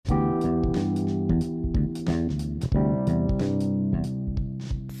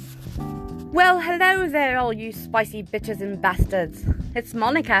Well, hello there, all you spicy bitches and bastards. It's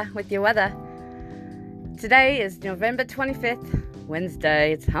Monica with your weather. Today is November 25th,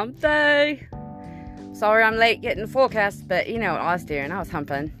 Wednesday. It's hump day. Sorry I'm late getting the forecast, but you know what I was doing. I was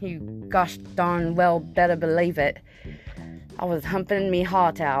humping. You gosh darn well better believe it. I was humping me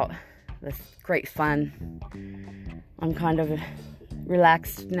heart out. It was great fun. I'm kind of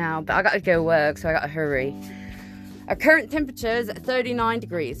relaxed now, but I got to go work, so I got to hurry. Our current temperature is at 39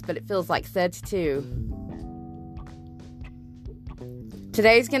 degrees, but it feels like 32.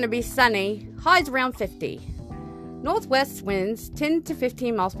 Today's going to be sunny, highs around 50. Northwest winds 10 to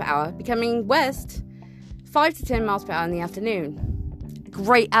 15 miles per hour, becoming west 5 to 10 miles per hour in the afternoon.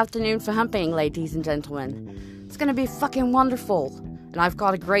 Great afternoon for humping, ladies and gentlemen. It's going to be fucking wonderful. And I've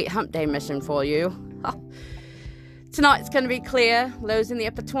got a great hump day mission for you. Tonight's going to be clear, lows in the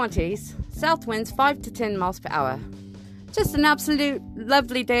upper 20s, south winds 5 to 10 miles per hour. Just an absolute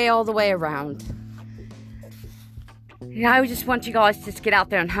lovely day all the way around. Yeah, I just want you guys to just get out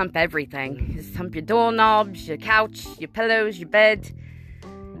there and hump everything. Just hump your doorknobs, your couch, your pillows, your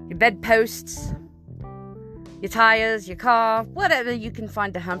bedposts, your tires, your car, whatever you can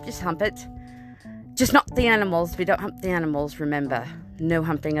find to hump, just hump it. Just not the animals. We don't hump the animals, remember. No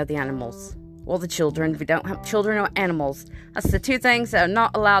humping of the animals. Or the children. We don't hump children or animals. That's the two things that are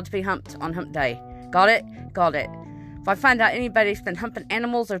not allowed to be humped on hump day. Got it? Got it. If I find out anybody's been humping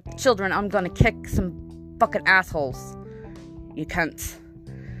animals or children, I'm gonna kick some fucking assholes. You cunts.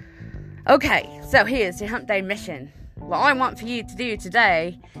 Okay, so here's your hump day mission. What I want for you to do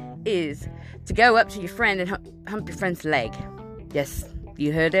today is to go up to your friend and hump your friend's leg. Yes,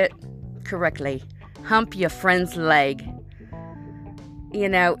 you heard it correctly. Hump your friend's leg. You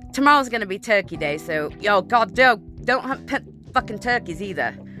know, tomorrow's gonna be turkey day, so don't hump fucking turkeys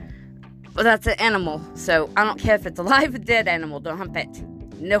either. But that's an animal, so I don't care if it's a live or dead animal, don't hump it.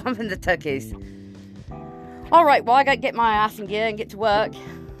 No humping the turkeys. Alright, well I gotta get my ass in gear and get to work.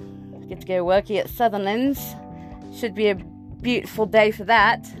 Get to go worky at Sutherland's. Should be a beautiful day for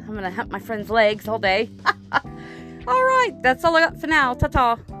that. I'm gonna hump my friend's legs all day. Alright, that's all I got for now.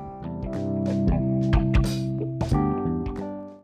 Ta-ta.